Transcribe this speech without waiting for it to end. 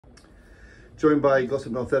joined by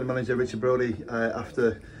Gossip North End manager Richard Brodie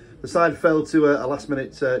after the side fell to a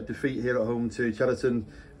last-minute defeat here at home to Chadderton.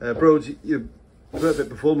 Brodie,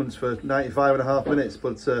 perfect performance for 95.5 minutes,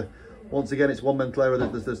 but once again it's one mental error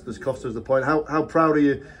that's cost us the point. How proud are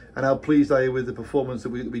you and how pleased are you with the performance that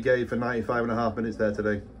we gave for 95.5 minutes there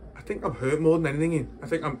today? I think I'm hurt more than anything.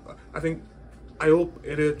 Ian. I hope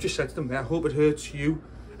it just said to them there. I hope it hurts you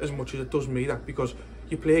as much as it does me, that because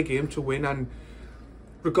you play a game to win, and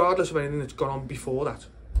regardless of anything that's gone on before that,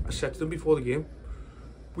 I said to them before the game,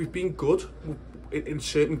 we've been good in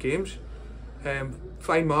certain games.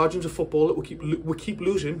 Fine margins of football that we keep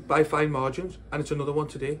losing by fine margins, and it's another one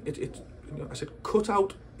today. I said cut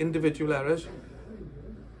out individual errors,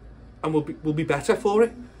 and we'll be better for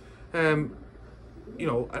it.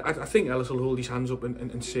 I think Ellis will hold his hands up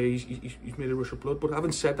and say he's made a rush of blood, but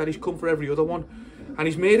having said that, he's come for every other one, and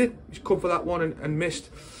he's made it. He's come for that one and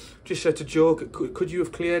missed. Just said to Joe, could you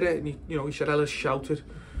have cleared it? And he said Ellis shouted.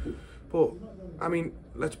 But I mean,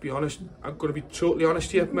 let's be honest. I'm going to be totally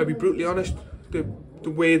honest here, maybe brutally honest. The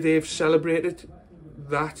way they've celebrated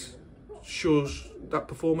that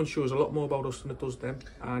performance shows a lot more about us than it does them,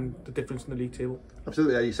 and the difference in the league table.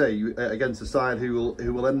 Absolutely, as you say, against a side who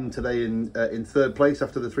will end today in third place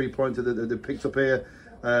after the 3 points that they picked up here.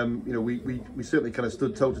 We certainly kind of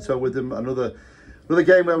stood toe to toe with them. Another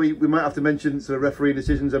game where we might have to mention sort of referee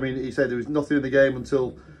decisions. I mean, he said there was nothing in the game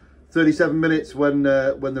until 37 minutes when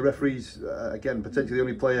the referees, again, potentially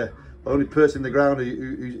the only person in the ground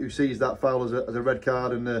who sees that foul as a red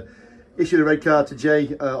card, and issued a red card to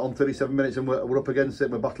Jay on 37 minutes, and we're up against it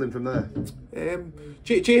and we're battling from there.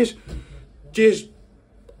 Jay's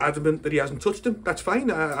adamant that he hasn't touched him. That's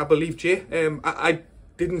fine. I believe Jay. I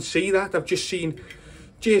didn't see that. I've just seen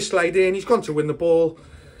Jay slide in. He's gone to win the ball.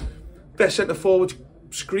 Their centre forwards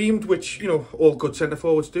screamed, which all good centre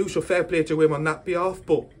forwards do. So fair play to him on that behalf.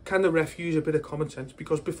 But can the ref use a bit of common sense?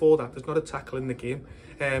 Because before that, there's not a tackle in the game.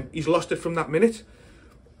 He's lost it from that minute.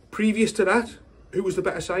 Previous to that, who was the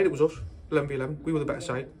better side? It was us. 11v11. We were the better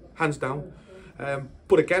side, hands down.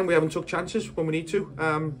 But again, we haven't took chances when we need to.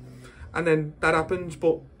 And then that happens.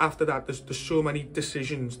 But after that, there's so many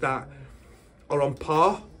decisions that are on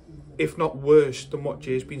par, if not worse, than what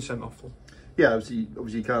Jay's been sent off for. Yeah, obviously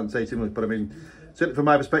you can't say too much, but I mean, certainly from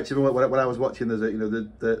my perspective, when I was watching, there's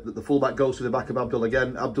the fullback goes to the back of Abdul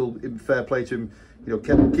again. Abdul, in fair play to him,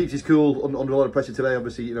 keeps his cool under a lot of pressure today.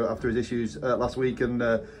 Obviously, after his issues last week, and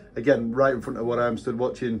again, right in front of what I'm stood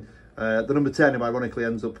watching, the number 10, who ironically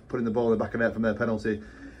ends up putting the ball in the back of net from their penalty.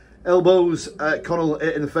 Elbows Connell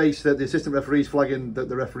in the face. The assistant referee's flagging that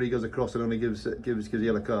the referee goes across and only gives a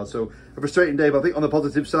yellow card. So a frustrating day. But I think on the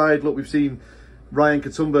positive side, look, we've seen Ryan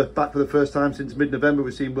Katumba back for the first time since mid-November.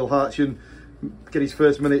 We've seen Will Hartsham get his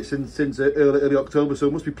first minutes since early October. So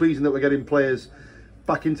it must be pleasing that we're getting players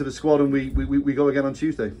back into the squad, and we go again on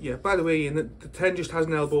Tuesday. Yeah. By the way, Ian, the 10 just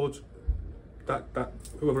hasn't elbowed that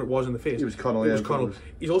whoever it was in the face. It was Connell. It was Connell.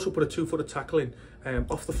 He's also put a 2-footer tackle in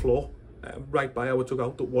off the floor. Right by our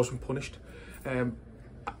dugout that wasn't punished.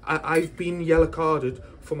 I've been yellow carded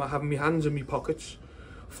for having my hands in my pockets,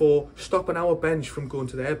 for stopping our bench from going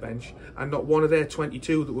to their bench, and not one of their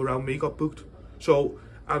 22 that were around me got booked. So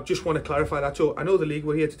I just want to clarify that. So I know the league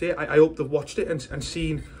were here today. I hope they've watched it and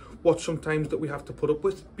seen what sometimes that we have to put up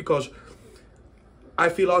with, because I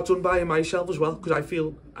feel hard done by in myself as well, because I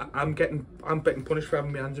feel I'm getting punished for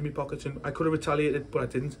having my hands in my pockets, and I could have retaliated, but I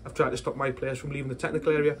didn't. I've tried to stop my players from leaving the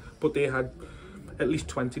technical area, but they had at least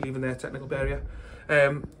 20 leaving their technical area.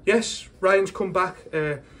 Yes, Ryan's come back.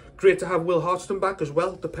 Great to have Will Hartsham back as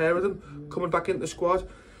well, the pair of them coming back into the squad.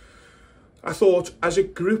 I thought as a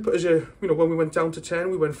group, when we went down to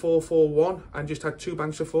 10, we went 4-4-1 and just had 2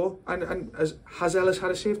 banks of 4. And has Ellis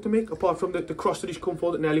had a save to make, apart from the cross that he's come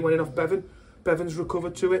for that nearly went in off Bevan? Bevan's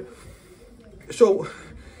recovered to it. So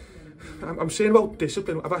I'm saying about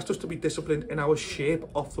discipline. I've asked us to be disciplined in our shape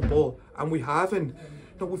off the ball, and we haven't.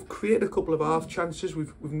 We've created a couple of half chances.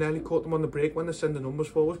 We've nearly caught them on the break when they send the numbers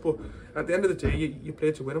forward. But at the end of the day, you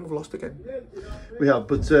play to win, and we've lost again. We have.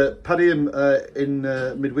 But Padiham in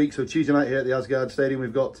midweek, so Tuesday night here at the Asgard Stadium,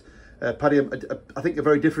 we've got Padiham. I think a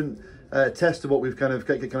very different test to what we've kind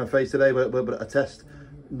of faced today, but a test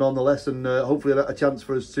nonetheless, and hopefully a chance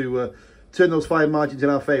for us to turn those fine margins in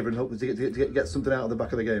our favour and hope to get something out of the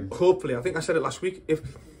back of the game. Hopefully. I think I said it last week.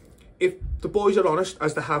 If the boys are honest,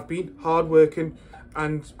 as they have been, hard-working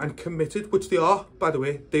and committed, which they are, by the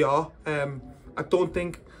way, they are. I don't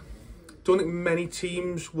think many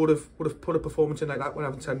teams would have put a performance in like that when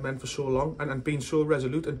having 10 men for so long and been so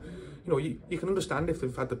resolute. And you can understand if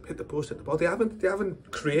they've had to hit the post, hit the ball. They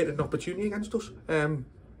haven't created an opportunity against us.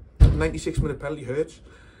 96-minute penalty hurts.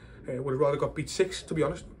 Would have rather got beat 6, to be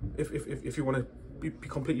honest. if you want to be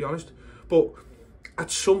completely honest. But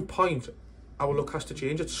at some point, our luck has to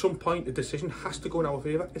change. At some point, the decision has to go in our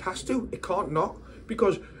favour. It has to. It can't not,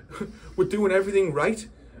 because we're doing everything right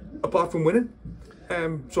apart from winning.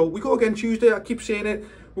 So we go again Tuesday. I keep saying it.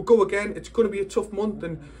 We'll go again. It's going to be a tough month,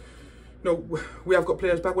 and we have got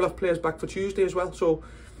players back. We'll have players back for Tuesday as well. So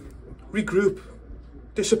regroup.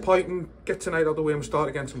 Disappointing. Get tonight out of the way and start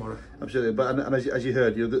again tomorrow. Absolutely. But and as you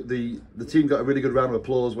heard, the team got a really good round of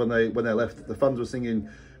applause when they left. The fans were singing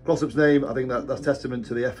Glossop's name. I think that's testament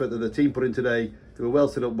to the effort that the team put in today. They were well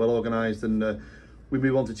set up, well organised, and we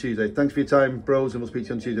move on to Tuesday. Thanks for your time, bros, and we'll speak to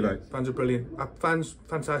you on Tuesday night. Fans are brilliant. Fans,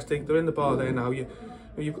 fantastic. They're in the bar there now. You've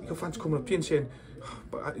got your fans coming up to you and saying,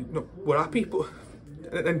 but we're happy, but.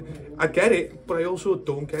 And I get it, but I also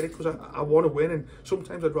don't get it, because I want to win, and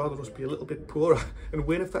sometimes I'd rather just be a little bit poorer and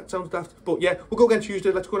win, if that sounds daft. But yeah, we'll go again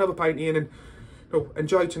Tuesday. Let's go and have a pint here and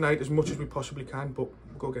enjoy tonight as much as we possibly can, but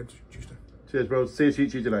we'll go again Tuesday. Cheers, bros. See you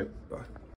Tuesday night. Bye.